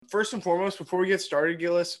First and foremost, before we get started,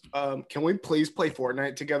 Gillis, can we please play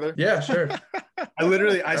Fortnite together? Yeah, sure.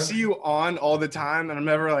 I see you on all the time, and I'm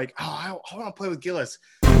never like, I want to play with Gillis.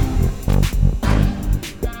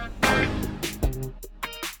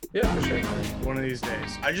 Yeah, for sure. One of these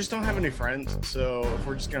days. I just don't have any friends, so if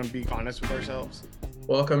we're just going to be honest with ourselves.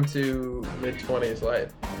 Welcome to mid-20s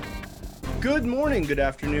life. Good morning, good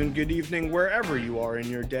afternoon, good evening, wherever you are in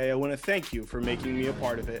your day. I want to thank you for making me a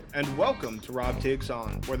part of it. And welcome to Rob Takes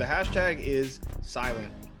On, where the hashtag is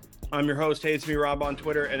silent. I'm your host, hey, it's me, Rob, on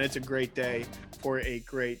Twitter, and it's a great day for a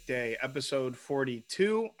great day. Episode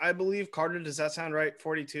 42, I believe. Carter, does that sound right?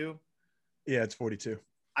 42? Yeah, it's 42.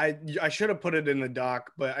 I should have put it in the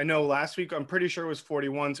doc, but I know last week I'm pretty sure it was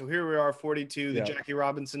 41. So here we are, 42, the Jackie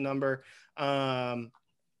Robinson number.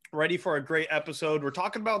 Ready for a great episode. We're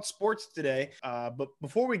talking about sports today. But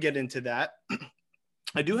before we get into that,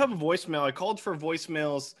 I do have a voicemail. I called for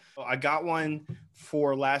voicemails. I got one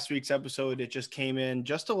for last week's episode. It just came in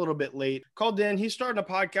just a little bit late. Called in. He's starting a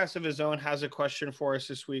podcast of his own, has a question for us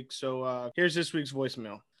this week. So here's this week's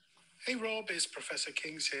voicemail. Hey, Rob, it's Professor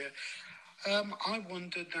Kings here. I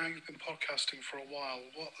wondered, now you've been podcasting for a while,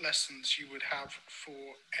 what lessons you would have for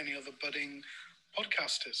any other budding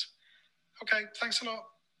podcasters. Okay, thanks a lot.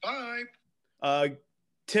 Bye.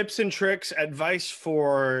 Tips and tricks, advice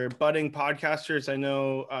for budding podcasters. I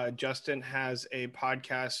know Justin has a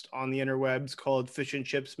podcast on the interwebs called Fish and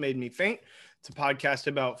Chips Made Me Faint. It's a podcast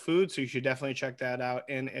about food, so you should definitely check that out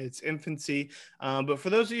in its infancy. But for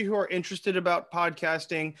those of you who are interested about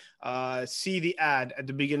podcasting, see the ad at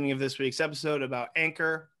the beginning of this week's episode about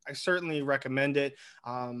Anchor. I certainly recommend it.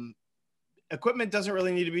 Equipment doesn't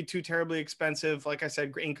really need to be too terribly expensive. Like I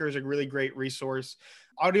said, Anchor is a really great resource.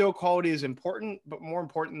 Audio quality is important, but more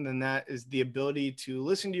important than that is the ability to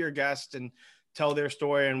listen to your guest and tell their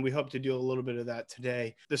story. And we hope to do a little bit of that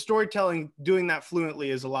today. The storytelling, doing that fluently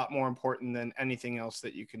is a lot more important than anything else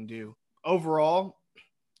that you can do. Overall,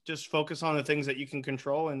 just focus on the things that you can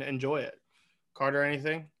control and enjoy it. Carter,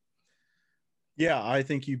 anything? Yeah, I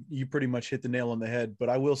think you pretty much hit the nail on the head, but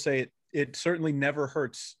I will say it certainly never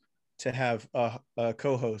hurts to have a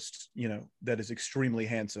co-host, that is extremely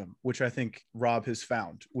handsome, which I think Rob has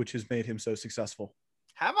found, which has made him so successful.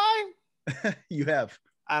 Have I? You have.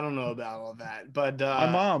 I don't know about all that, but my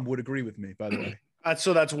mom would agree with me, by the way.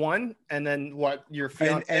 So that's one, and then what? Your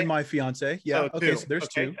fiance and my fiance. Yeah. Oh, okay. So there's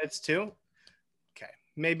two. It's two. Okay.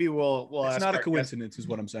 Maybe we'll It's ask not a coincidence, is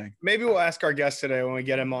what I'm saying. Maybe we'll ask our guest today when we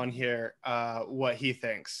get him on here, what he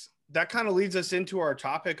thinks. That kind of leads us into our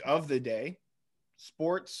topic of the day.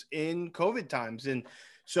 Sports in COVID times. And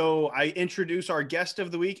so I introduce our guest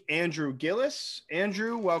of the week, Andrew Gillis.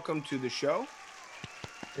 Andrew, welcome to the show.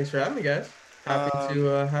 Thanks for having me, guys.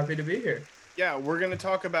 Happy to be here. Yeah, we're going to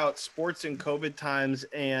talk about sports in COVID times,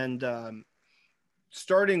 and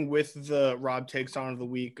starting with the Rob Takes On of the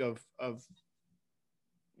week of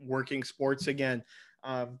working sports again.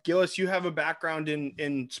 Gillis, you have a background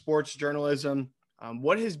in sports journalism.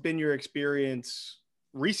 What has been your experience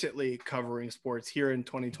recently covering sports here in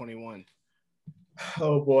 2021?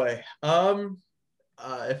 Oh boy.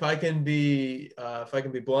 If I can be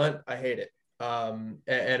blunt, I hate it.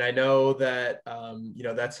 And I know that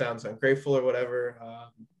that sounds ungrateful or whatever.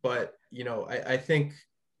 But I think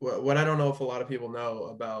what I don't know if a lot of people know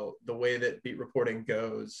about the way that beat reporting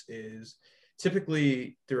goes is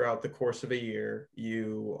typically throughout the course of a year,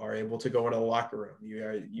 you are able to go into the locker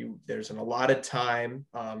room. There's an allotted time,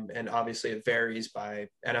 and obviously it varies by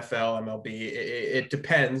NFL, MLB. It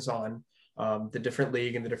depends on the different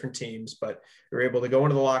league and the different teams, but you're able to go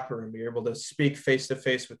into the locker room. You're able to speak face to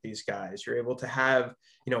face with these guys. You're able to have,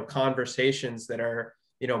 conversations that are,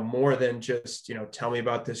 more than just, tell me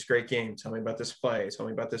about this great game. Tell me about this play. Tell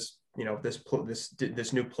me about this,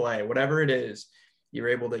 this new play, whatever it is. You're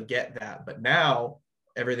able to get that. But now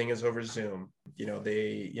everything is over Zoom.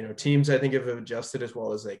 Teams, I think, have adjusted as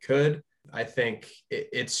well as they could. I think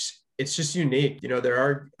it's just unique. There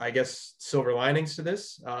are, I guess, silver linings to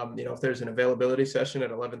this. If there's an availability session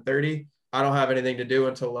at 11:30, I don't have anything to do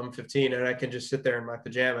until 11:15, and I can just sit there in my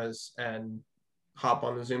pajamas and hop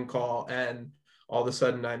on the Zoom call. And all of a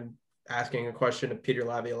sudden I'm asking a question of Peter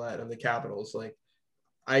Laviolette of the Capitals. Like,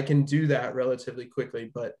 I can do that relatively quickly,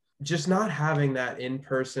 but just not having that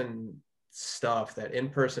in-person stuff, that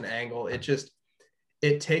in-person angle,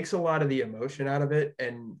 it takes a lot of the emotion out of it.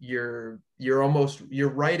 And you're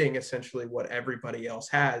writing essentially what everybody else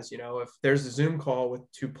has. If there's a Zoom call with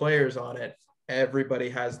two players on it,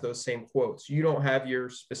 everybody has those same quotes. You don't have your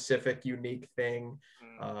specific unique thing.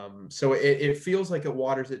 So it feels like it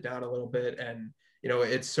waters it down a little bit. And,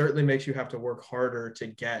 it certainly makes you have to work harder to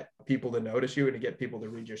get people to notice you and to get people to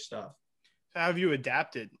read your stuff. How have you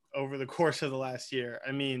adapted? over the course of the last year.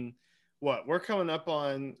 I mean, we're coming up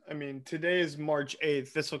on, I mean, today is March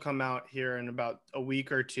 8th. This will come out here in about a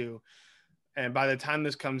week or two. And by the time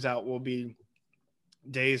this comes out, we'll be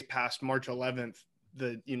days past March 11th,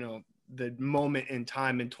 the moment in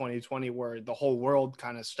time in 2020 where the whole world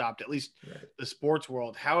kind of stopped, at least the sports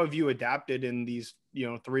world. How have you adapted in these,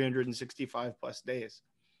 365 plus days?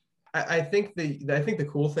 I think the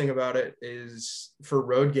cool thing about it is for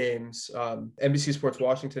road games, NBC Sports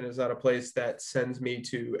Washington is not a place that sends me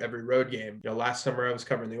to every road game. Last summer I was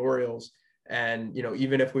covering the Orioles, and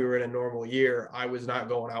even if we were in a normal year, I was not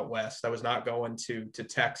going out west. I was not going to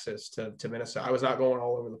Texas, to Minnesota. I was not going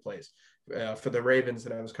all over the place. For the Ravens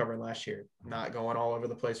that I was covering last year, not going all over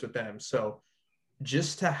the place with them. So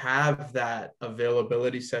just to have that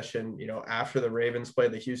availability session, after the Ravens play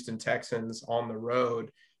the Houston Texans on the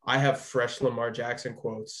road, I have fresh Lamar Jackson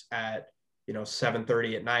quotes at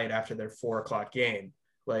 7:30 at night after their 4:00 game.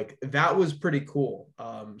 Like, that was pretty cool.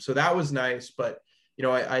 So that was nice. But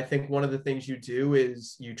I think one of the things you do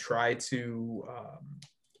is you try to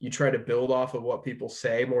build off of what people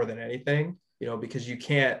say more than anything. Because you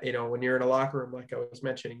can't, when you're in a locker room, like I was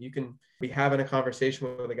mentioning, you can be having a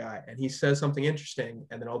conversation with a guy and he says something interesting.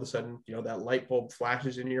 And then all of a sudden, that light bulb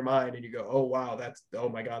flashes into your mind and you go, oh, wow, oh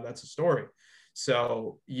my God, that's a story.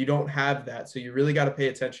 So you don't have that. So you really got to pay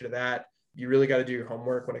attention to that. You really got to do your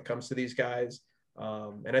homework when it comes to these guys.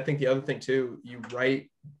 And I think the other thing too, you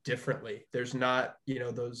write differently. There's not,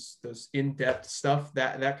 those in-depth stuff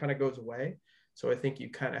that kind of goes away. So I think you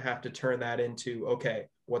kind of have to turn that into, okay,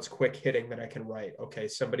 what's quick hitting that I can write? Okay,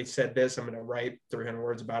 somebody said this, I'm going to write 300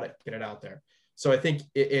 words about it, get it out there. So I think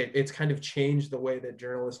it's kind of changed the way that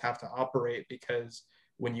journalists have to operate, because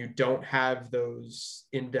when you don't have those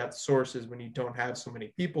in-depth sources, when you don't have so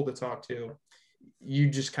many people to talk to, you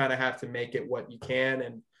just kind of have to make it what you can.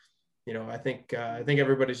 And, I think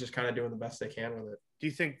everybody's just kind of doing the best they can with it. Do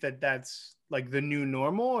you think that that's like the new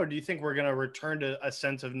normal, or do you think we're going to return to a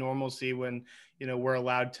sense of normalcy when, we're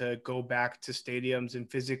allowed to go back to stadiums and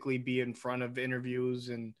physically be in front of interviews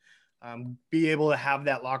and be able to have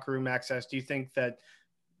that locker room access? Do you think that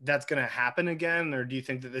that's going to happen again, or do you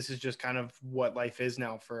think that this is just kind of what life is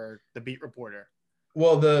now for the beat reporter?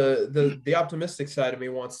 Well, the optimistic side of me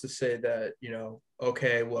wants to say that,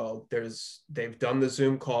 okay, well, they've done the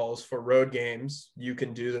Zoom calls for road games. You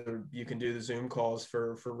can do the Zoom calls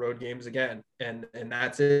for road games again. And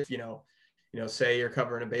that's it. Say you're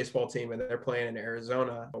covering a baseball team and they're playing in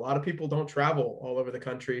Arizona. A lot of people don't travel all over the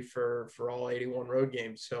country for all 81 road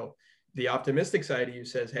games. So the optimistic side of you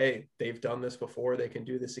says, hey, they've done this before, they can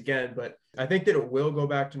do this again. But I think that it will go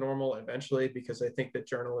back to normal eventually, because I think that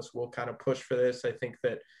journalists will kind of push for this. I think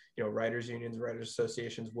that, writers unions, writers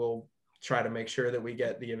associations will try to make sure that we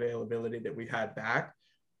get the availability that we've had back.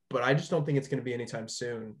 But I just don't think it's going to be anytime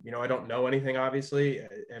soon. I don't know anything, obviously.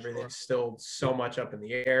 Everything's still so much up in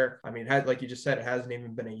the air. I mean, like you just said, it hasn't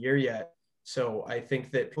even been a year yet. So I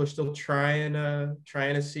think that people are still trying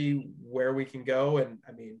to see where we can go. And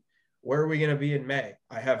I mean, where are we going to be in May?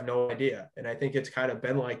 I have no idea. And I think it's kind of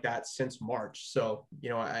been like that since March. So,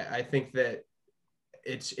 I think that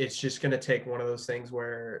it's just going to take one of those things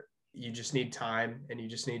where you just need time and you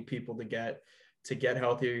just need people to get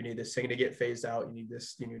healthier. You need this thing to get phased out. You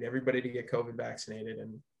need everybody to get COVID vaccinated.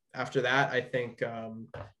 And after that, I think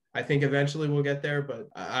eventually we'll get there, but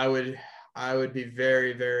I would be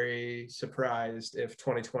very, very surprised if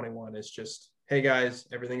 2021 is just, hey guys,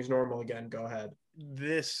 everything's normal again. Go ahead.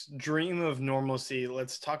 This dream of normalcy,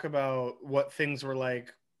 let's talk about what things were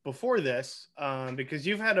like before this, because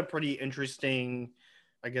you've had a pretty interesting,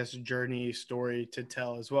 I guess, journey story to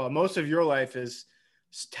tell as well. Most of your life is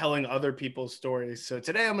telling other people's stories. So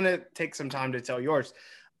today I'm going to take some time to tell yours.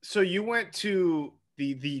 So you went to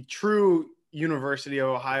the true University of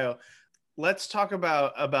Ohio. Let's talk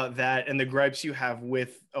about that and the gripes you have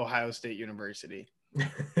with Ohio State University.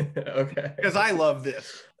 Okay. Because I love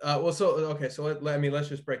this. Let's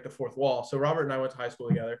just break the fourth wall. So Robert and I went to high school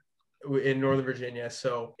together in Northern Virginia.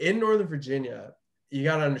 So in Northern Virginia, you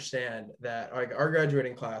got to understand that like our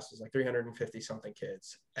graduating class was like 350 something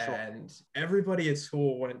kids. Sure. And everybody at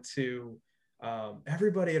school went to,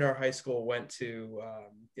 everybody at our high school went to,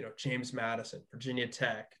 James Madison, Virginia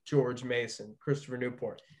Tech, George Mason, Christopher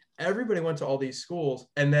Newport. Everybody went to all these schools.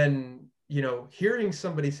 And then, hearing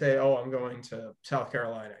somebody say, oh, I'm going to South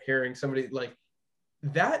Carolina, hearing somebody like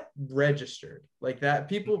that registered like that,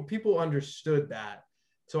 people understood that.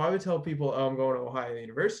 So I would tell people, oh, I'm going to Ohio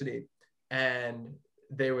University. And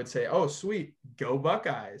they would say, oh, sweet, go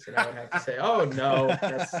Buckeyes. And I would have to say, oh, no,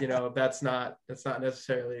 that's not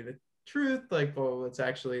necessarily the truth. Like, well, it's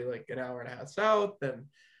actually like an hour and a half south. And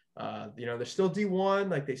They're still D1,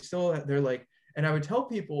 like they're like, and I would tell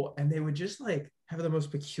people and they would just like have the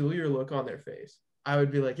most peculiar look on their face. I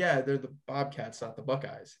would be like, yeah, they're the Bobcats, not the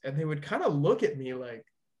Buckeyes. And they would kind of look at me like,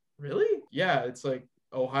 really? Yeah, it's like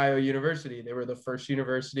Ohio University. They were the first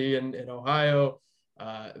university in Ohio.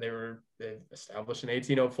 They established in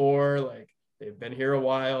 1804. Like, they've been here a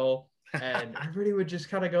while. And everybody would just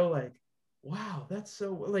kind of go like, wow, that's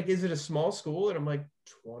so, like, is it a small school? And I'm like,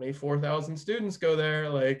 24,000 students go there.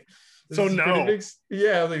 Like, so no. Big,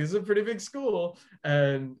 yeah, like, this is a pretty big school.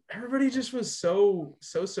 And everybody just was so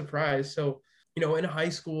surprised. So, in high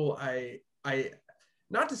school, I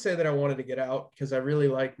not to say that I wanted to get out, because I really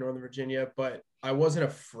liked Northern Virginia, but I wasn't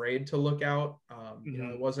afraid to look out. I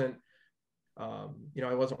wasn't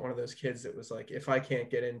one of those kids that was like, if I can't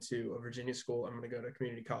get into a Virginia school, I'm going to go to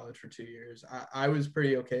community college for 2 years. I was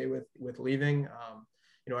pretty okay with leaving.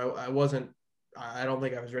 I don't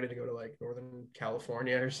think I was ready to go to like Northern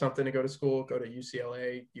California or something to go to school, go to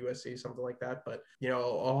UCLA, USC, something like that. But,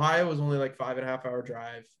 Ohio was only like 5.5 hour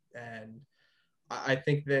drive. And I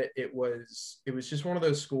think that it was just one of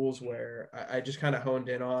those schools where I just kind of honed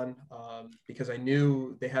in on, because I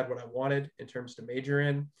knew they had what I wanted in terms to major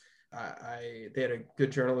in. They had a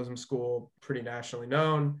good journalism school, pretty nationally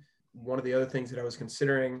known. One of the other things that I was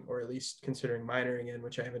considering, or at least considering minoring in,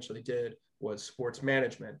 which I eventually did, was sports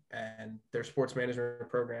management. And their sports management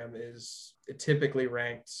program is typically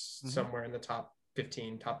ranked somewhere in the top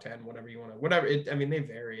 15, top 10, whatever you want to, they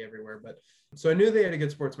vary everywhere. But so I knew they had a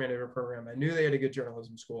good sports management program. I knew they had a good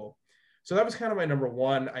journalism school. So that was kind of my number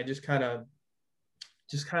one. I just kind of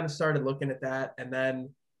started looking at that. And then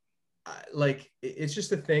it's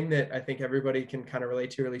just a thing that I think everybody can kind of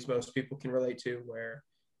relate to, or at least most people can relate to, where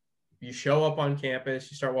you show up on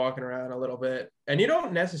campus, you start walking around a little bit, and you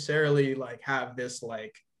don't necessarily like have this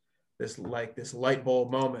light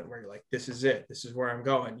bulb moment where you're like, this is it, this is where I'm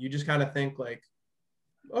going. You just kind of think like,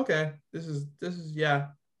 okay, this is yeah.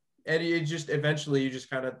 And you just eventually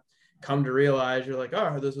kind of come to realize, you're like,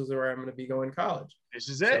 oh, this is where I'm going to be going to college. This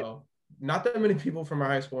is it. So not that many people from our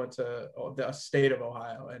high school went to the state of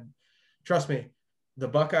Ohio. And trust me, the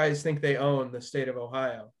Buckeyes think they own the state of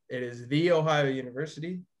Ohio. It is the Ohio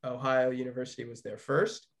University. Ohio University was there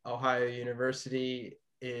first. Ohio University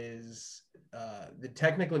is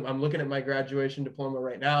technically, I'm looking at my graduation diploma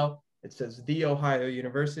right now. It says the Ohio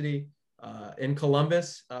University. In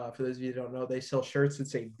Columbus, for those of you who don't know, they sell shirts that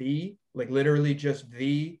say "the," like literally just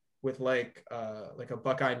 "the," with like a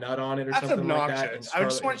Buckeye nut on it or that's something obnoxious. like that. I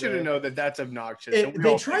just want you to know that that's obnoxious.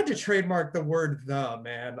 They tried to trademark the word "the,"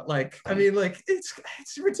 man. Like, I mean, like it's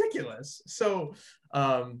ridiculous. So,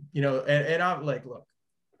 and I'm like, look,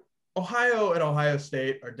 Ohio and Ohio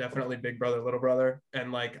State are definitely big brother, little brother.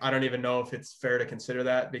 And like, I don't even know if it's fair to consider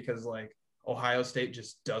that, because like Ohio State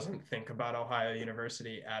just doesn't think about Ohio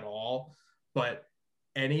University at all. But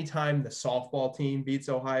anytime the softball team beats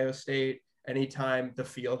Ohio State, anytime the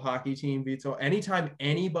field hockey team beats, anytime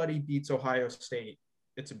anybody beats Ohio State,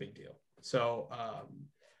 it's a big deal. So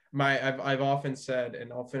I've often said,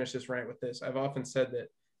 and I'll finish this rant with this, I've often said that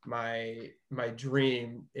my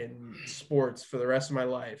dream in sports for the rest of my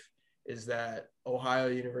life is that Ohio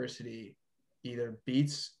University either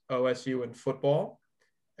beats OSU in football,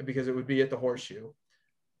 because it would be at the Horseshoe,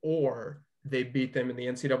 or they beat them in the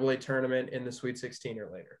NCAA tournament in the Sweet 16 or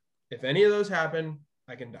later. If any of those happen,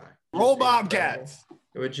 I can die. Roll Bobcats. Incredible.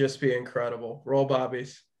 It would just be incredible. Roll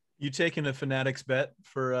Bobbies. You taking a Fanatics bet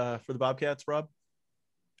for the Bobcats, Rob?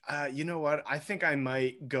 You know what? I think I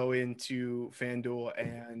might go into FanDuel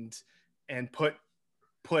and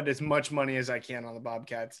put as much money as I can on the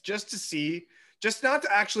Bobcats, just to see, just not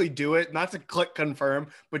to actually do it, not to click confirm,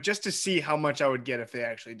 but just to see how much I would get if they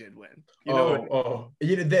actually did win.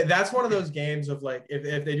 That's one of those games of like,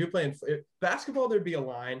 if they do play in basketball, there'd be a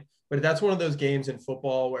line, but that's one of those games in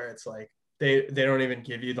football where it's like they don't even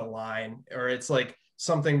give you the line, or it's like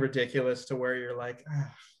something ridiculous to where you're like,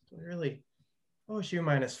 really, OSU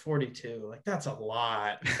minus 42, like that's a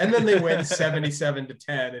lot. And then they win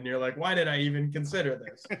 77-10, and you're like, why did I even consider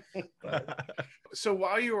this? But. So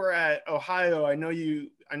while you were at Ohio, I know you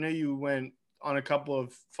went on a couple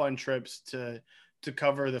of fun trips to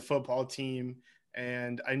cover the football team,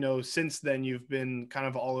 and I know since then you've been kind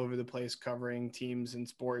of all over the place covering teams and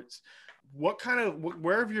sports.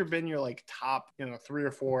 Where have you been your like top 3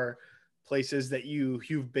 or 4 places that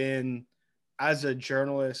you've been as a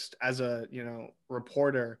journalist, as a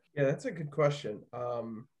reporter? Yeah, that's a good question.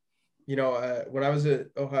 When I was at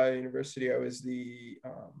Ohio University, I was the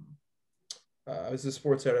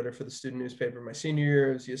sports editor for the student newspaper my senior year.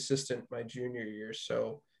 I was the assistant my junior year.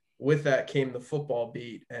 So with that came the football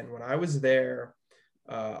beat. And when I was there,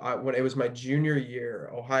 when it was my junior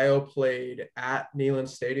year, Ohio played at Neyland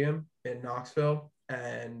Stadium in Knoxville,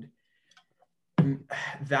 and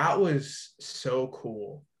that was so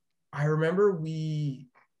cool. I remember we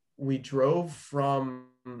drove from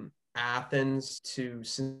Athens to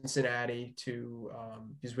Cincinnati to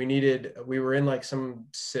because we were in like some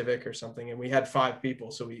Civic or something, and we had 5 people,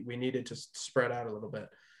 so we needed to spread out a little bit.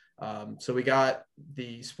 So we got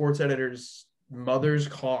the sports editor's mother's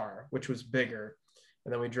car, which was bigger,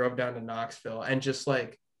 and then we drove down to Knoxville, and just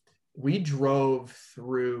like we drove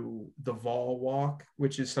through the Vol Walk,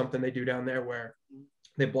 which is something they do down there where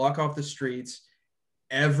they block off the streets.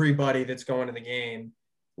 Everybody that's going to the game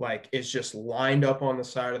like is just lined up on the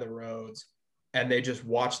side of the roads, and they just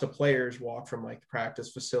watch the players walk from like the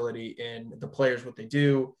practice facility. And the players, what they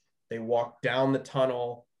do, they walk down the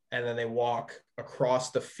tunnel, and then they walk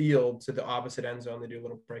across the field to the opposite end zone. They do a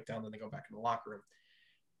little breakdown, then they go back in the locker room.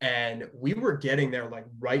 And we were getting there like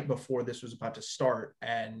right before this was about to start,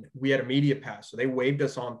 and we had a media pass, so they waved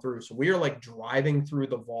us on through. So we are like driving through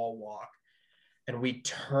the Vol Walk, and we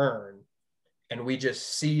turn, and we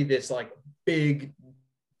just see this like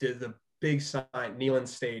the big sign, Neyland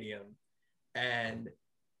Stadium. And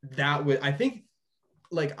that was, I think,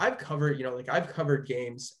 like I've covered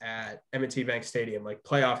games at M&T Bank Stadium, like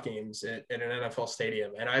playoff games at an NFL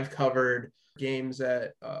stadium, and I've covered games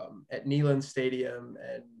at Neyland Stadium,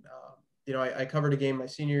 and I covered a game my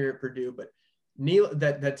senior year at Purdue, but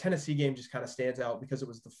that Tennessee game just kind of stands out because it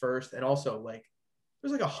was the first, and also like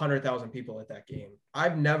there's like 100,000 people at that game.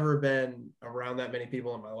 I've never been around that many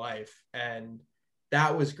people in my life, and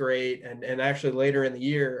that was great. And actually later in the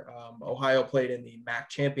year, Ohio played in the MAC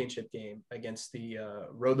championship game against the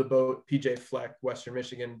Row the Boat, PJ Fleck, Western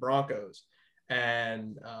Michigan Broncos.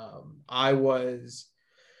 And I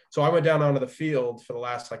went down onto the field for the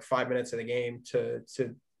last like 5 minutes of the game to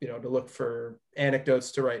look for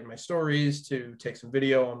anecdotes to write in my stories, to take some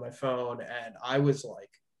video on my phone. And I was like,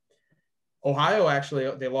 Ohio, actually,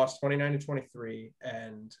 they lost 29-23,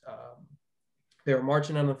 and they were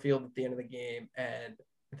marching on the field at the end of the game, and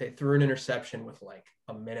they threw an interception with like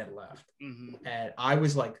a minute left. Mm-hmm. And I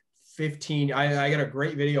was like 15. I got a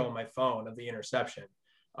great video on my phone of the interception.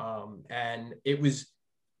 And it was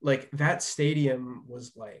like that stadium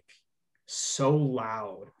was like so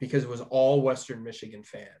loud because it was all Western Michigan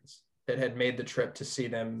fans that had made the trip to see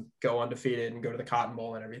them go undefeated and go to the Cotton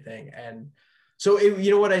Bowl and everything. And so,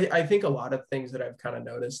 I think a lot of things that I've kind of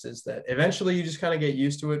noticed is that eventually you just kind of get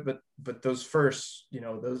used to it, but those first,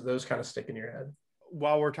 those kind of stick in your head.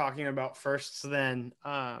 While we're talking about firsts, then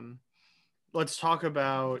let's talk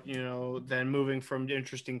about, then moving from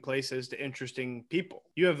interesting places to interesting people.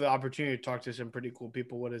 You have the opportunity to talk to some pretty cool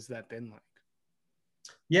people. What has that been like?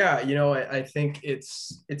 Yeah, I think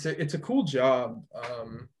it's a cool job,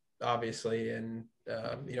 obviously. And,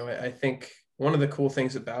 I think one of the cool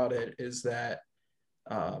things about it is that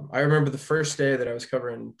I remember the first day that I was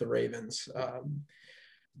covering the Ravens,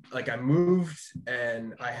 like I moved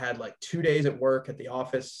and I had like 2 days at work at the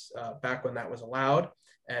office back when that was allowed.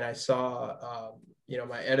 And I saw,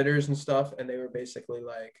 my editors and stuff, and they were basically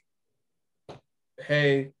like,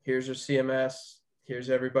 hey, here's your CMS. Here's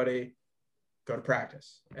everybody. Go to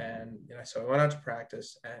practice. And so I went out to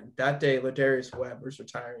practice, and that day, Ladarius Webb was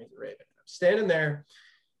retiring as a Raven. I'm standing there,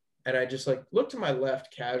 and I just like looked to my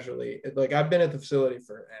left casually. Like I've been at the facility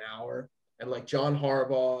for an hour, and like John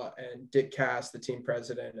Harbaugh and Dick Cass, the team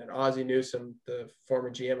president, and Ozzie Newsome, the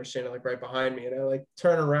former GM, are standing like right behind me. And I like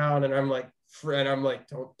turn around, and I'm like,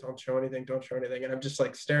 don't show anything. Don't show anything. And I'm just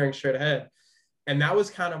like staring straight ahead. And that was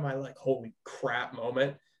kind of my like, holy crap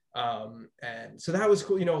moment. And so that was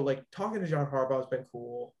cool. Like talking to John Harbaugh has been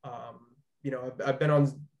cool. I've been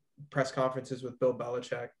on press conferences with Bill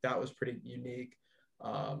Belichick. That was pretty unique.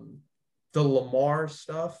 The Lamar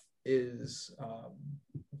stuff is,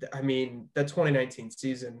 that 2019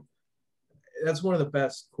 season, that's one of the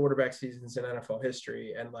best quarterback seasons in NFL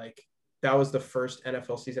history. And like, that was the first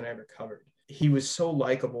NFL season I ever covered. He was so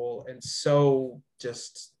likable and so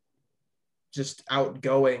just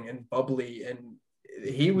outgoing and bubbly, and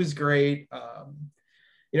he was great.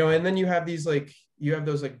 And then you have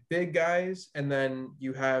those like big guys, and then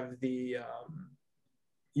you have the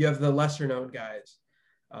lesser known guys.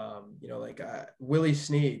 Willie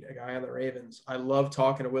Snead, a guy on the Ravens. I love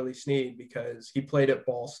talking to Willie Snead because he played at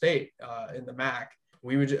Ball State in the MAC.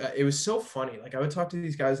 It was so funny. Like I would talk to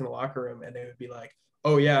these guys in the locker room, and they would be like,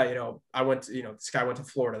 oh yeah, I went to, this guy went to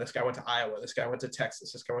Florida, this guy went to Iowa, this guy went to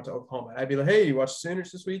Texas, this guy went to Oklahoma. And I'd be like, hey, you watched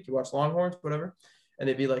Sooners this week? You watched Longhorns, whatever? And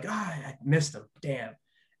they'd be like, I missed them, damn.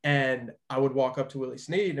 And I would walk up to Willie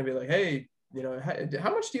Snead and I'd be like, hey,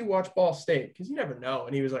 how much do you watch Ball State? Because you never know.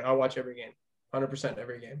 And he was like, I'll watch every game. 100%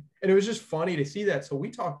 every game. And it was just funny to see that. So we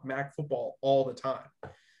talk MAC football all the time.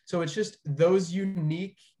 So it's just those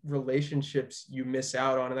unique relationships you miss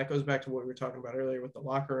out on. And that goes back to what we were talking about earlier with the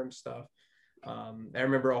locker room stuff. I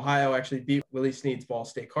remember Ohio actually beat Willie Snead's Ball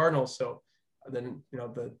State Cardinals. So then,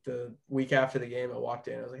 the week after the game, I walked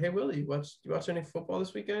in. I was like, "Hey, Willie, you watch any football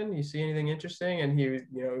this weekend? You see anything interesting?" And he,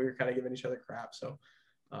 we were kind of giving each other crap. So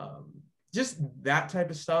just that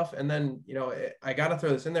type of stuff. And then, I got to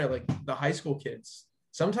throw this in there, like the high school kids.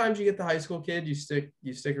 Sometimes you get the high school kid, you stick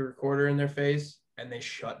a recorder in their face and they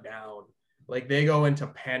shut down. Like they go into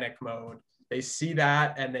panic mode. They see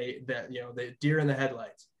that and they deer in the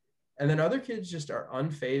headlights. And then other kids just are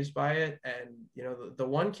unfazed by it. And, the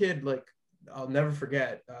one kid, like, I'll never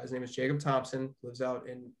forget, his name is Jacob Thompson, lives out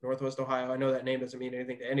in Northwest Ohio. I know that name doesn't mean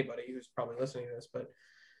anything to anybody who's probably listening to this, but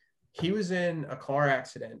he was in a car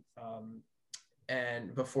accident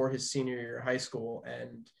and before his senior year of high school,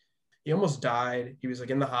 and he almost died. He was like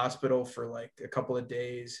in the hospital for like a couple of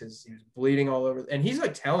days. He was bleeding all over. And he's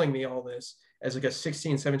like telling me all this as like a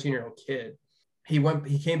 16, 17-year-old kid. He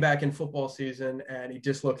came back in football season and he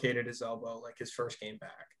dislocated his elbow, like his first game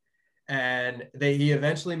back. And he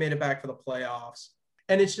eventually made it back for the playoffs.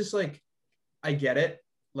 And it's just like, I get it.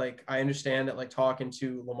 Like, I understand that, like, talking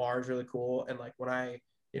to Lamar is really cool. And like, when I,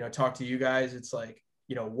 talk to you guys, it's like,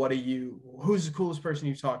 who's the coolest person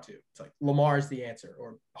you've talked to? It's like Lamar is the answer,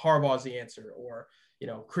 or Harbaugh is the answer, or,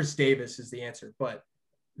 Chris Davis is the answer. But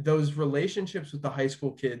those relationships with the high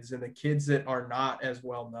school kids and the kids that are not as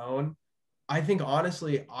well known, I think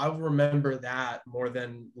honestly, I'll remember that more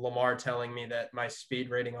than Lamar telling me that my speed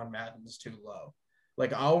rating on Madden is too low.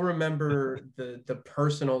 Like, I'll remember the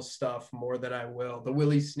personal stuff more than I will the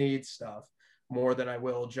Willie Snead stuff more than I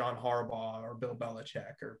will John Harbaugh or Bill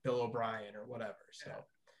Belichick or Bill O'Brien or whatever. So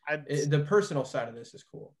the personal side of this is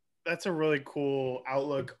cool. That's a really cool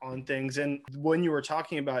outlook on things. And when you were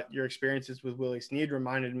talking about your experiences with Willie Snead,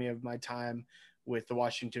 reminded me of my time with the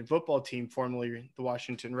Washington football team, formerly the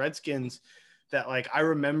Washington Redskins, that like, I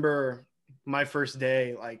remember my first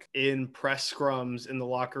day, like in press scrums in the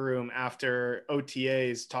locker room after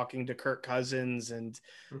OTAs, talking to Kirk Cousins and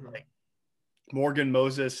like Morgan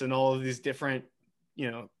Moses and all of these different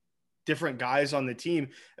guys on the team.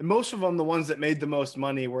 And most of them, the ones that made the most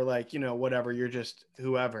money, were like, whatever, you're just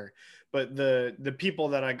whoever. But the people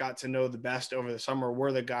that I got to know the best over the summer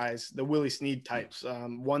were the guys, the Willie Snead types.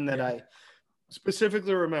 One that I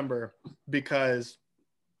specifically remember because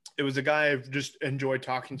it was a guy I've just enjoyed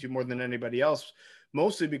talking to more than anybody else,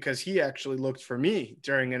 mostly because he actually looked for me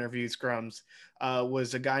during interview scrums,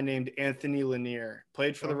 was a guy named Anthony Lanier.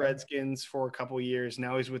 Played for the Redskins for a couple of years.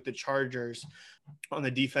 Now he's with the Chargers on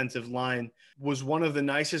the defensive line. Was one of the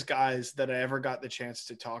nicest guys that I ever got the chance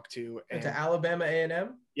to talk to. And to Alabama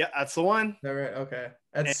A&M? Yeah, that's the one. All right, okay.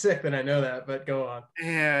 That's sick that I know that, but go on.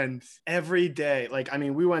 And every day, like, I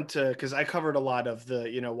mean, we went to, because I covered a lot of the,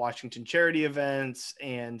 Washington charity events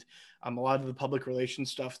and a lot of the public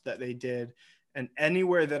relations stuff that they did. And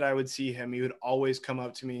anywhere that I would see him, he would always come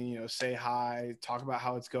up to me, say hi, talk about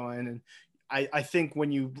how it's going. And I think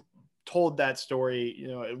when you told that story,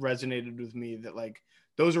 it resonated with me that like,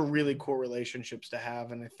 those are really cool relationships to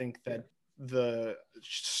have. And I think that the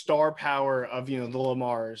star power of, the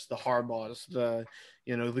Lamars, the Harbaughs, the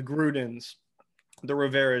Grudens, the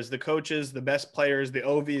Riveras, the coaches, the best players, the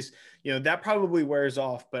Ovies, that probably wears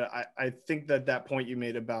off. But I think that point you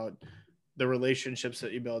made about the relationships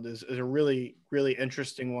that you build is a really, really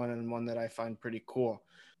interesting one, and one that I find pretty cool.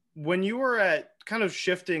 When you were at kind of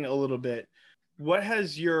shifting a little bit, what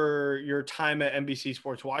has your time at NBC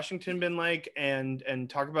Sports Washington been like, and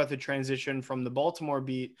talk about the transition from the Baltimore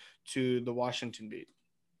beat to the Washington beat?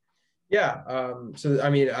 Yeah. So, I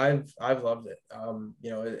mean, I've loved it.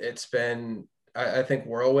 It's been, I think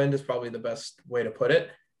whirlwind is probably the best way to put it.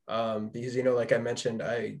 Because, like I mentioned,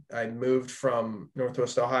 I moved from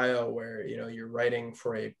Northwest Ohio where, you're writing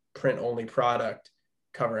for a print only product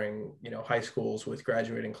covering, high schools with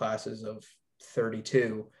graduating classes of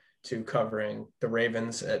 32 to covering the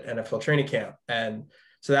Ravens at NFL training camp. And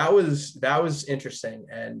so that was interesting.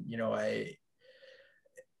 And, I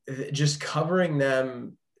just covering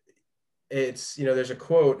them, it's, there's a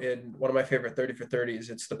quote in one of my favorite 30 for 30s.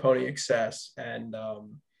 It's the Pony Excess. And,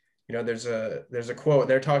 there's a quote,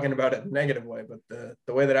 they're talking about it in a negative way, but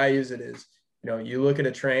the way that I use it is, you look at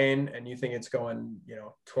a train and you think it's going,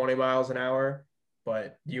 20 miles an hour,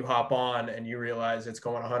 but you hop on and you realize it's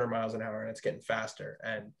going 100 miles an hour and it's getting faster.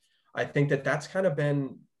 And I think that's kind of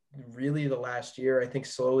been really the last year. I think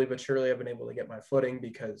slowly but surely I've been able to get my footing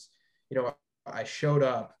because, I showed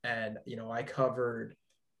up and, I covered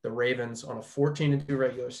the Ravens on a 14-2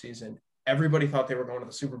 regular season everybody thought they were going to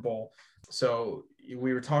the Super Bowl. So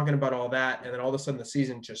we were talking about all that. And then all of a sudden the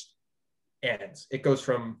season just ends. It goes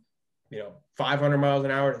from, 500 miles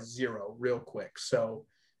an hour to 0 real quick. So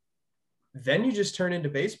then you just turn into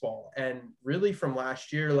baseball. And really from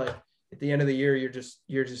last year, like at the end of the year, you're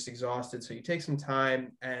just exhausted. So you take some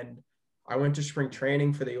time, and I went to spring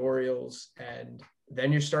training for the Orioles, and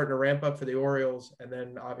then you're starting to ramp up for the Orioles. And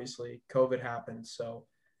then obviously COVID happened. So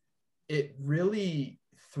it really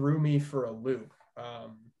threw me for a loop,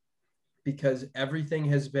 because everything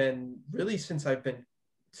has been really, since I've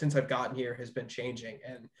gotten here, has been changing.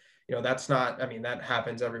 And, that's not, I mean, that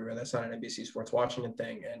happens everywhere. That's not an NBC Sports Washington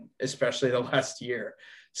thing. And especially the last year.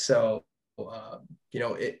 So,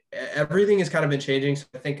 everything has kind of been changing. So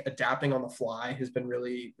I think adapting on the fly has been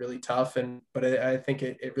really, really tough. But I think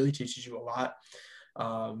it really teaches you a lot.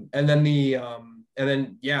 And then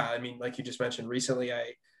I mean, like you just mentioned recently,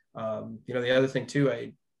 the other thing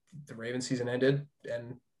too, the Ravens season ended,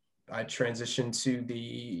 and I transitioned to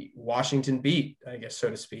the Washington beat, I guess, so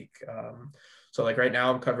to speak. So like right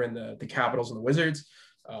now I'm covering the Capitals and the Wizards.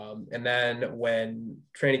 And then when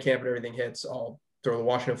training camp and everything hits, I'll throw the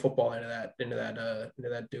Washington football into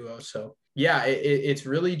that duo. So yeah, it's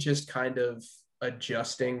really just kind of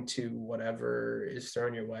adjusting to whatever is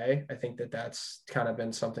thrown your way. I think that's kind of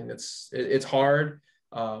been something it's hard.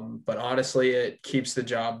 But honestly, it keeps the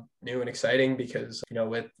job new and exciting, because,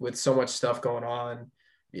 with so much stuff going on,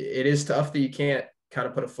 it is tough that you can't kind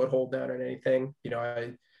of put a foothold down on anything.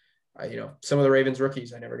 Some of the Ravens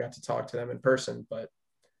rookies, I never got to talk to them in person, but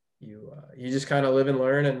you just kind of live and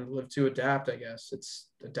learn and live to adapt, I guess. It's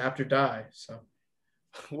adapt or die. So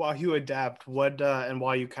while you adapt, and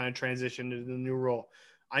while you kind of transition to the new role,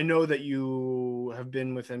 I know that you have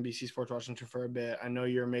been with NBC Sports Washington for a bit. I know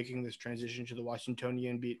you're making this transition to the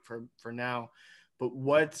Washingtonian beat for now, but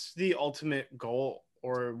what's the ultimate goal,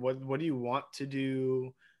 or what do you want to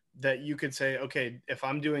do that you could say, okay, if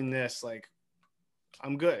I'm doing this, like,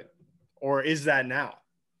 I'm good? Or is that now?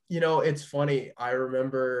 It's funny. I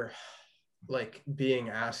remember like being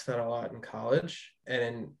asked that a lot in college,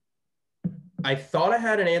 and I thought I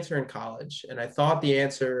had an answer in college, and I thought the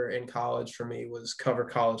answer in college for me was cover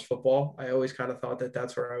college football. I always kind of thought that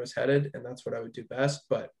that's where I was headed and that's what I would do best.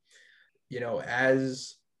 But,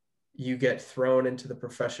 as you get thrown into the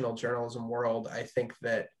professional journalism world, I think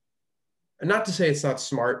that, not to say it's not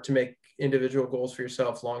smart to make individual goals for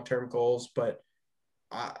yourself, long-term goals, but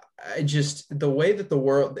I just, the way that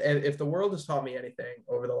if the world has taught me anything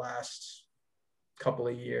over the last couple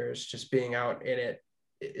of years, just being out in it,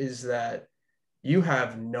 is that you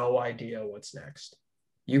have no idea what's next.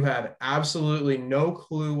 You have absolutely no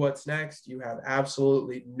clue what's next. You have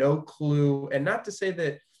absolutely no clue. And not to say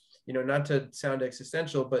that, not to sound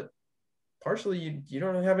existential, but partially you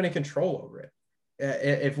don't have any control over it.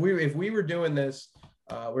 If we were doing this,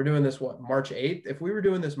 we're doing this, March 8th? If we were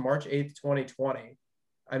doing this March 8th, 2020,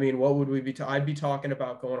 I mean, what would we be? I'd be talking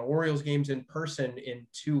about going to Orioles games in person in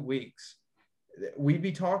 2 weeks. We'd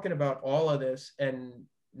be talking about all of this, and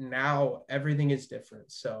now everything is different.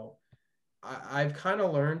 So I've kind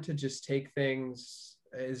of learned to just take things,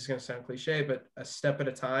 it's going to sound cliche, but a step at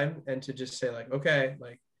a time, and to just say like, okay,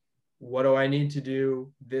 like, what do I need to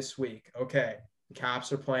do this week? Okay, the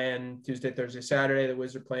Caps are playing Tuesday, Thursday, Saturday. The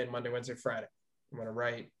Wizards are playing Monday, Wednesday, Friday. I'm going to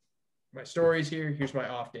write my stories here. Here's my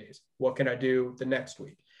off days. What can I do the next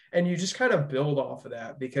week? And you just kind of build off of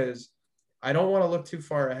that, because I don't want to look too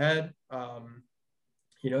far ahead.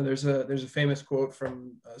 There's a famous quote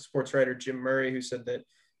from sports writer Jim Murray, who said that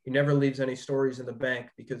he never leaves any stories in the bank,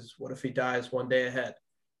 because what if he dies one day ahead?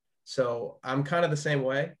 So I'm kind of the same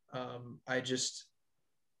way.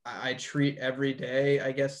 I treat every day,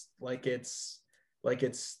 I guess, like it's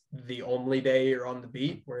the only day you're on the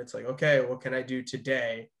beat, where it's like, okay, what can I do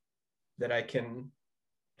today that I can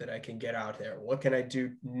get out there? What can I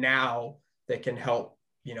do now that can help,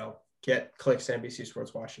 get clicks to NBC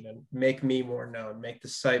Sports Washington, make me more known, make the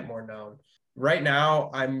site more known? Right now,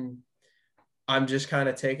 I'm just kind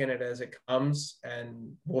of taking it as it comes,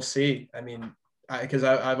 and we'll see. I mean, because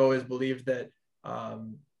I've always believed that,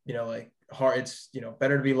 it's,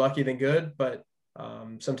 better to be lucky than good, but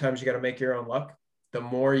sometimes you got to make your own luck. The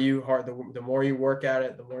more you work at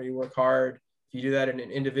it, the more you work hard. If you do that at an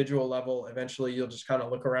individual level, eventually you'll just kind of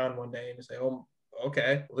look around one day and say, oh,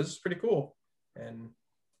 okay, well, this is pretty cool. And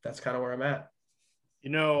that's kind of where I'm at.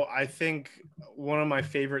 I think one of my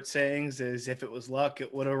favorite sayings is, if it was luck,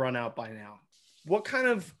 it would have run out by now. What kind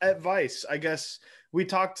of advice? I guess we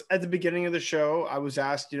talked at the beginning of the show. I was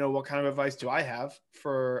asked, what kind of advice do I have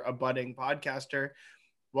for a budding podcaster?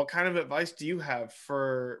 What kind of advice do you have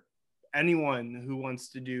for anyone who wants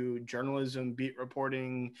to do journalism, beat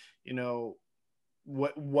reporting, you know,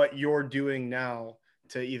 what you're doing now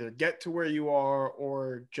to either get to where you are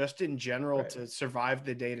or just in general to survive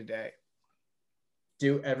the day to day?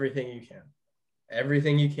 Do everything you can.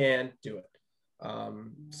 Everything you can, do it.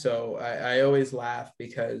 So I always laugh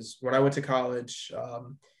because when I went to college,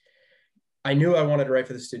 I knew I wanted to write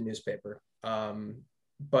for the student newspaper,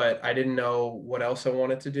 but I didn't know what else I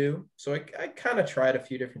wanted to do. So I kind of tried a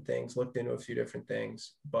few different things, looked into a few different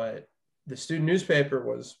things, but the student newspaper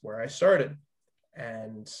was where I started.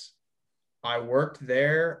 And I worked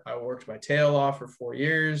there. I worked my tail off for 4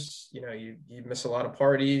 years. You know, you miss a lot of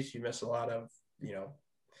parties, you miss a lot of, you know,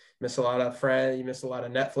 miss a lot of friends, you miss a lot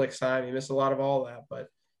of Netflix time, you miss a lot of all that. But,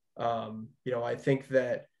 you know, I think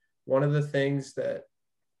that one of the things that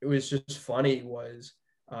it was just funny was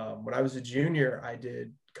when I was a junior, I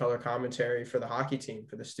did color commentary for the hockey team,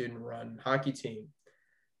 for the student run hockey team.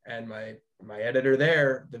 And my editor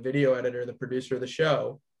there, the video editor, the producer of the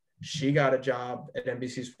show, she got a job at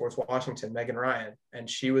NBC Sports Washington, Megan Ryan, and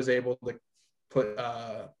she was able to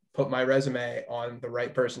put my resume on the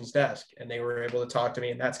right person's desk, and they were able to talk to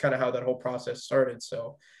me. And that's kind of how that whole process started.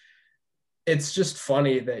 So it's just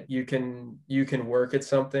funny that you can work at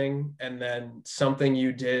something, and then something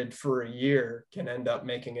you did for a year can end up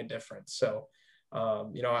making a difference. So,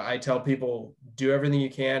 you know, I tell people, do everything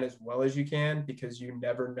you can as well as you can, because you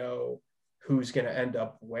never know who's going to end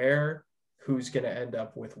up where, who's going to end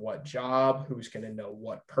up with what job, who's going to know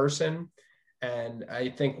what person. And I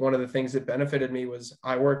think one of the things that benefited me was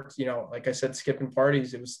I worked, you know, like I said, skipping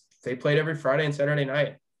parties. They played every Friday and Saturday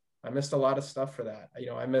night. I missed a lot of stuff for that. You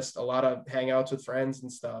know, I missed a lot of hangouts with friends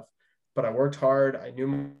and stuff, but I worked hard. I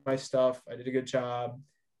knew my stuff. I did a good job,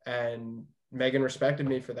 and Megan respected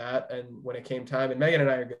me for that. And when it came time, and Megan and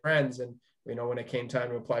I are good friends, and, you know, when it came time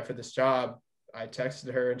to apply for this job, I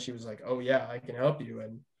texted her and she was like, "Oh yeah, I can help you."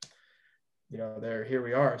 And, you know, here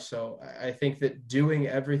we are. So I think that doing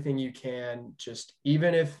everything you can, just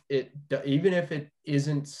even if it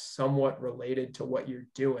isn't somewhat related to what you're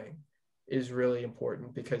doing, is really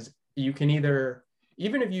important, because you can either,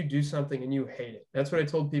 even if you do something and you hate it, that's what I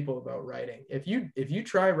told people about writing. If you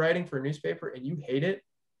try writing for a newspaper and you hate it,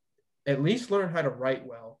 at least learn how to write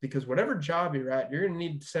well, because whatever job you're at, you're going to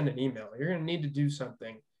need to send an email. You're going to need to do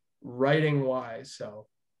something writing wise. So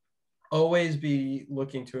always be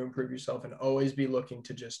looking to improve yourself, and always be looking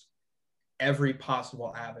to just every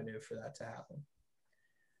possible avenue for that to happen.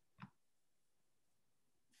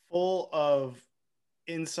 Full of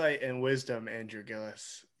insight and wisdom, Andrew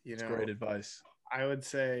Gillis. You know, great advice. I would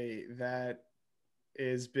say that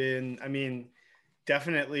has been, I mean,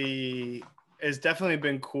 definitely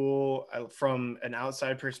been cool from an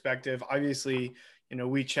outside perspective. Obviously, you know,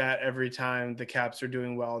 we chat every time the Caps are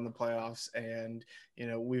doing well in the playoffs, and, you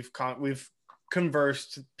know, we've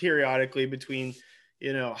conversed periodically between,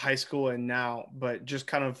 you know, high school and now, but just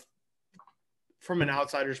kind of from an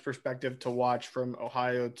outsider's perspective to watch from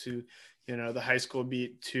Ohio to, you know, the high school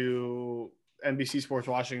beat to NBC Sports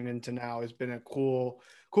Washington to now has been a cool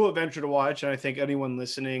adventure to watch. And I think anyone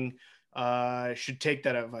listening should take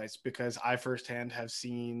that advice, because I firsthand have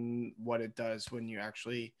seen what it does when you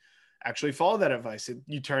actually follow that advice.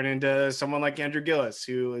 You turn into someone like Andrew Gillis,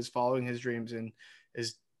 who is following his dreams and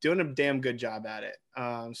is doing a damn good job at it.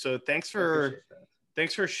 So thanks for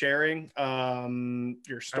sharing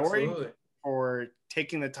your story. Absolutely. For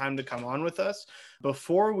taking the time to come on with us.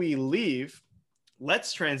 Before we leave,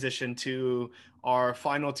 let's transition to our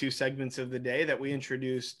final two segments of the day that we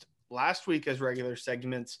introduced last week as regular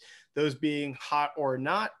segments, those being Hot or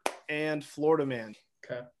Not and Florida Man.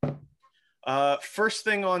 Okay. First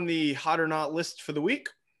thing on the Hot or Not list for the week,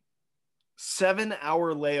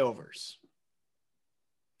 7-hour layovers.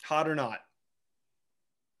 Hot or not?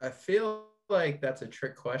 I feel like that's a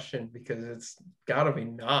trick question, because it's got to be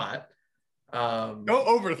not. Don't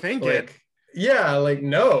overthink it. Yeah, like,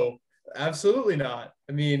 no, absolutely not.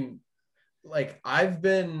 I mean, like, I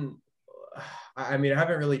haven't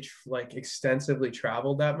really extensively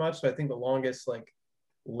traveled that much. So I think the longest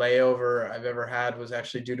layover I've ever had was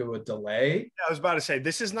actually due to a delay. I was about to say,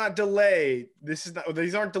 this is not delay.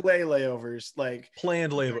 These aren't delay layovers. Like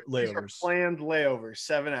planned layovers. Planned layovers,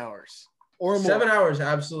 7 hours or more. 7 hours,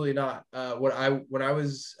 absolutely not. When I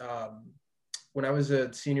was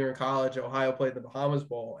a senior in college, Ohio played the Bahamas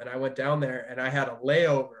Bowl, and I went down there and I had a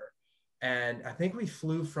layover, and I think we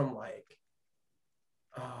flew from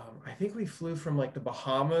the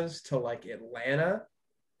Bahamas to Atlanta,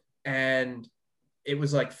 and it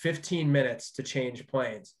was 15 minutes to change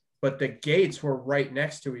planes, but the gates were right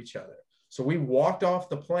next to each other. So we walked off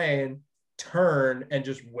the plane, turned, and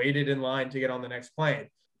just waited in line to get on the next plane.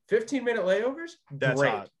 15-minute layovers, That's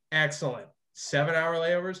great, hot. excellent. 7-hour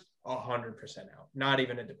layovers, 100% out. Not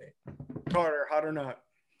even a debate. Carter, hot or not?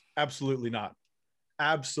 Absolutely not.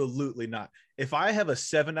 Absolutely not. If I have a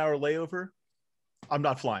 7-hour layover, I'm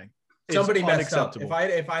not flying. It's Somebody messed up. unacceptable.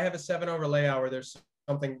 If I have a 7-hour layover, there's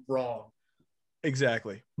something wrong.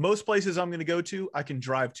 Exactly. Most places I'm going to go to, I can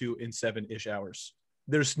drive to in 7-ish hours.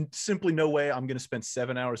 There's simply no way I'm going to spend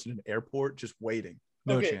 7 hours in an airport just waiting.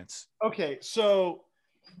 No chance. Okay, so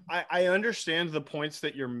I understand the points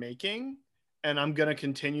that you're making, and I'm going to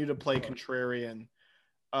continue to play contrarian.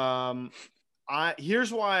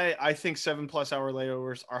 Here's why I think 7+ hour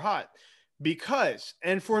layovers are hot, because,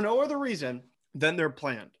 and for no other reason than they're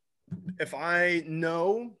planned. If I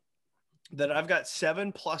know that I've got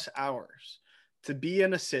 7+ hours to be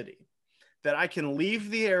in a city, that I can leave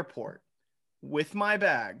the airport with my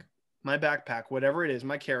bag, my backpack, whatever it is,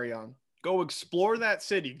 my carry-on, go explore that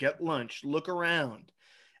city, get lunch, look around,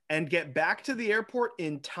 and get back to the airport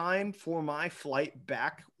in time for my flight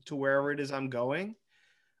back to wherever it is I'm going,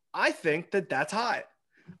 I think that that's hot.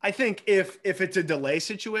 I think if it's a delay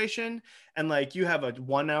situation and like you have a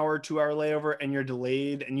 1 hour, 2 hour layover and you're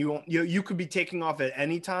delayed and you could be taking off at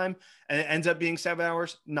any time and it ends up being 7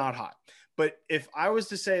 hours, not hot. But if I was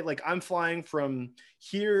to say like I'm flying from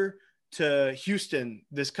here to Houston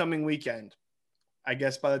this coming weekend, I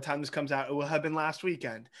guess by the time this comes out, it will have been last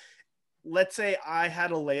weekend. Let's say I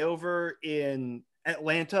had a layover in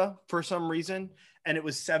Atlanta for some reason, and it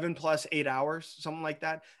was 7 + 8 hours, something like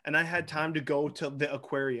that. And I had time to go to the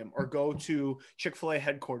aquarium or go to Chick-fil-A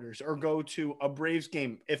headquarters or go to a Braves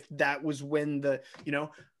game. If that was when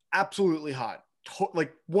absolutely hot,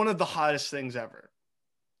 like one of the hottest things ever.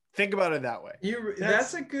 Think about it that way.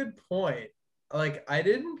 That's a good point. Like I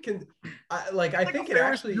didn't, I think it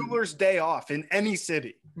actually Bueller's Day Off in any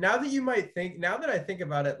city. Now that I think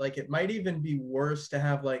about it, like it might even be worse to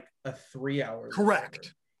have like a 3 hour.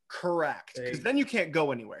 Correct. Because then you can't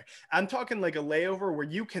go anywhere. I'm talking like a layover where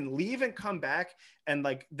you can leave and come back, and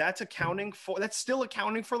like that's still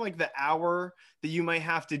accounting for like the hour that you might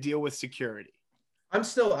have to deal with security. I'm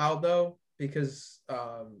still out though, because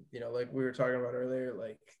like we were talking about earlier,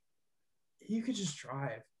 like you could just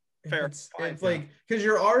drive. Fair. It's like, because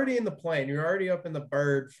you're already in the plane, you're already up in the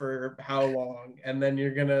bird for how long, and then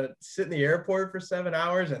you're gonna sit in the airport for 7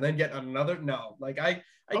 hours and then get another. No, like I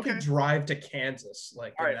could drive to Kansas.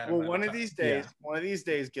 Like, all right. Well, one of these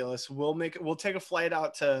days, Gillis, we'll take a flight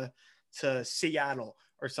out to Seattle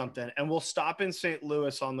or something, and we'll stop in St.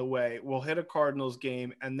 Louis on the way. We'll hit a Cardinals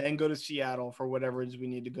game and then go to Seattle for whatever it is we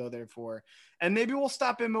need to go there for, and maybe we'll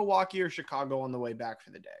stop in Milwaukee or Chicago on the way back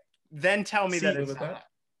for the day. Then tell me that it's hot.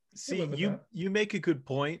 See, you make a good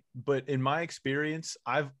point, but in my experience,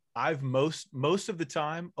 I've most of the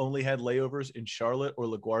time only had layovers in Charlotte or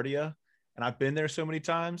LaGuardia, and I've been there so many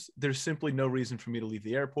times. There's simply no reason for me to leave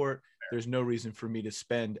the airport. There's no reason for me to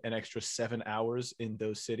spend an extra 7 hours in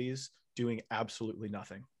those cities doing absolutely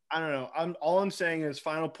nothing. I don't know. All I'm saying is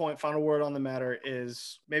final word on the matter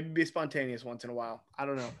is maybe be spontaneous once in a while. I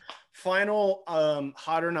don't know. Final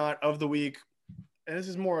hot or not of the week, and this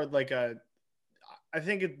is more like I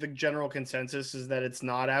think the general consensus is that it's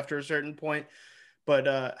not after a certain point,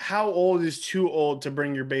 but how old is too old to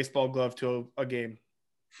bring your baseball glove to a game?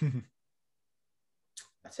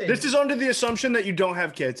 This is under the assumption that you don't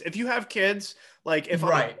have kids. If you have kids, like if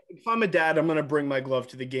I'm a dad, I'm going to bring my glove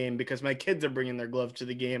to the game because my kids are bringing their glove to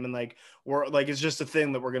the game. And like, it's just a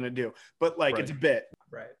thing that we're going to do, but like, it's a bit.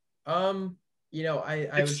 Right.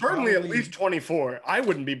 It's certainly at least 24. I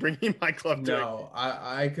wouldn't be bringing my glove to No,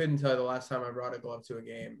 I couldn't tell you the last time I brought a glove to a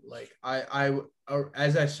game. Like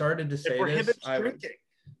as I started to say this,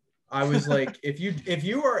 I was like, if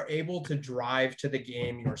you are able to drive to the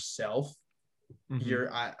game yourself,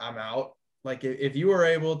 I'm out. Like if you are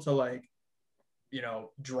able to like,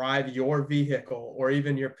 drive your vehicle or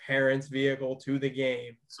even your parents' vehicle to the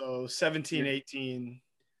game. So 17, 18.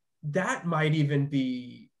 That might even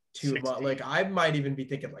be too much. Like I might even be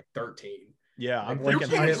thinking like 13. Yeah, I'm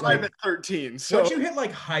thinking like 13. So once you hit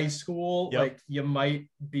like high school, like you might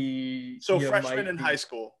be freshman in high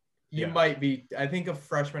school. You might be. I think a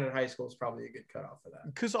freshman in high school is probably a good cutoff for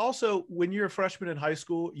that. Because also when you're a freshman in high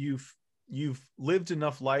school, you've lived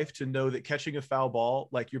enough life to know that catching a foul ball,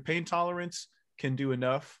 like your pain tolerance can do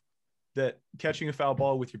enough that catching a foul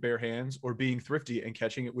ball with your bare hands or being thrifty and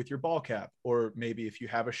catching it with your ball cap, or maybe if you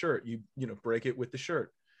have a shirt, you break it with the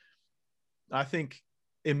shirt. I think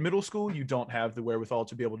in middle school, you don't have the wherewithal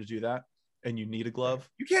to be able to do that, and you need a glove.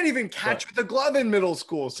 You can't even catch with a glove in middle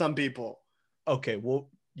school, some people. Okay, well,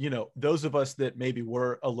 those of us that maybe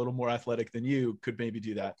were a little more athletic than you could maybe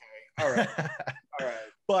do that. Okay. All right.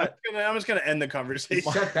 But I'm just gonna end the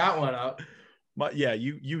conversation. Set that one up. yeah,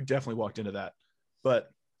 you definitely walked into that. But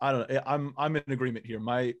I don't know. I'm in agreement here.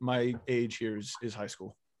 My age here is high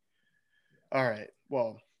school. All right.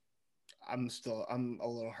 Well, I'm a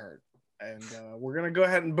little hurt. And we're going to go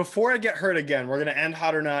ahead and before I get hurt again, we're going to end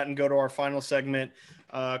Hot or Not and go to our final segment.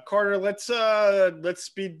 Carter, let's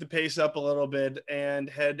speed the pace up a little bit and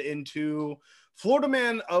head into Florida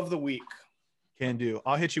Man of the Week. Can do.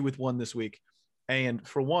 I'll hit you with one this week. And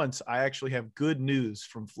for once, I actually have good news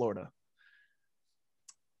from Florida.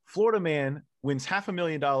 Florida Man wins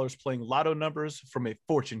 $500,000 playing lotto numbers from a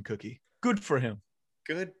fortune cookie. Good for him.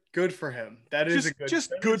 Good for him. That is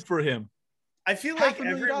just good for him. I feel like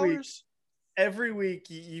every week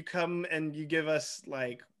you come and you give us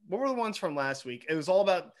like, what were the ones from last week? It was all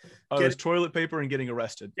about it was toilet paper and getting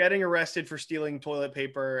arrested for stealing toilet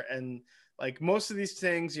paper. And like most of these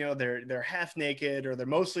things, you know, they're half naked or they're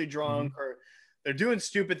mostly drunk or they're doing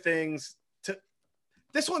stupid things.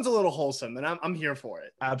 This one's a little wholesome and I'm here for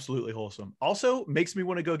it. Absolutely wholesome. Also makes me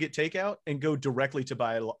want to go get takeout and go directly to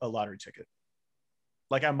buy a lottery ticket.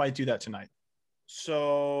 Like I might do that tonight.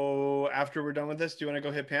 So after we're done with this, do you want to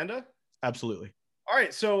go hit Panda? Absolutely. All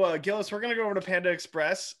right. So Gillis, we're going to go over to Panda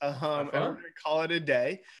Express and we're going to call it a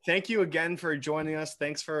day. Thank you again for joining us.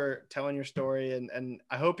 Thanks for telling your story. And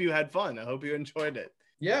I hope you had fun. I hope you enjoyed it.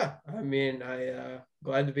 Yeah. I mean,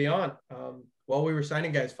 glad to be on. While we were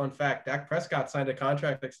signing, guys, fun fact, Dak Prescott signed a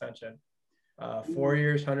contract extension. 4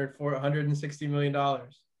 years, $160 million.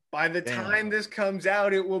 By the time this comes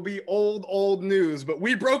out, it will be old news, but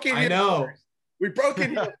we broke it. I know. We broke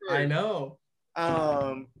it. I know.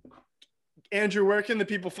 Andrew, where can the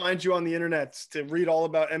people find you on the internet to read all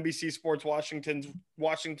about NBC Sports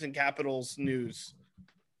Washington Capitals news?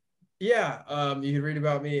 Yeah, you can read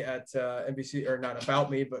about me at NBC, or not about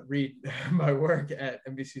me, but read my work at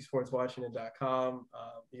NBCSportsWashington.com.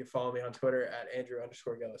 You can follow me on Twitter at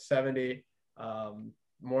Andrew_Gillis70.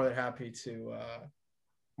 More than happy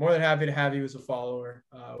to have you as a follower.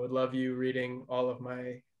 Would love you reading all of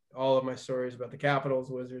my stories about the Capitals,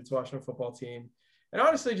 Wizards, Washington football team, and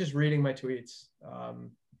honestly just reading my tweets.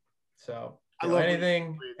 So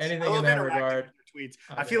anything in that regard. Tweets.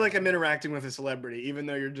 I feel like I'm interacting with a celebrity, even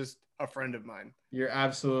though you're just a friend of mine. You're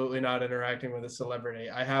absolutely not interacting with a celebrity.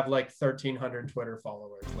 I have like 1,300 Twitter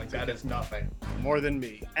followers. Like that is nothing. More than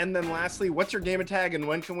me. And then lastly, what's your gamer tag and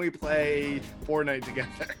when can we play Fortnite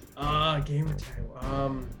together? Gamer tag.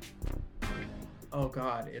 Oh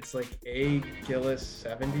God, it's like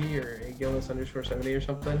agillis70 or agillis_70 or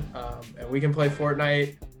something. And we can play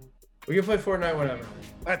Fortnite. We can play Fortnite whenever.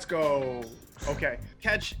 Let's go. Okay.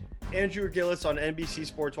 Catch Andrew Gillis on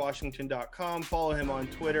NBCSportsWashington.com. Follow him on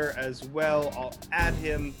Twitter as well. I'll add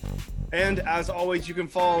him. And as always, you can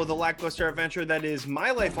follow the Lackluster Adventure that is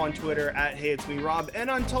my life on Twitter at HeyIt'sMeRob. And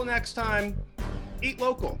until next time, eat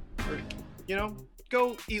local. Or,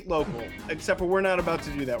 go eat local. Except for we're not about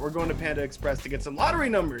to do that. We're going to Panda Express to get some lottery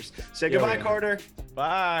numbers. Say goodbye, Carter.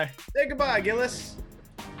 Bye. Say goodbye, Gillis.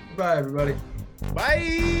 Bye, everybody.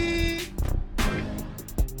 Bye.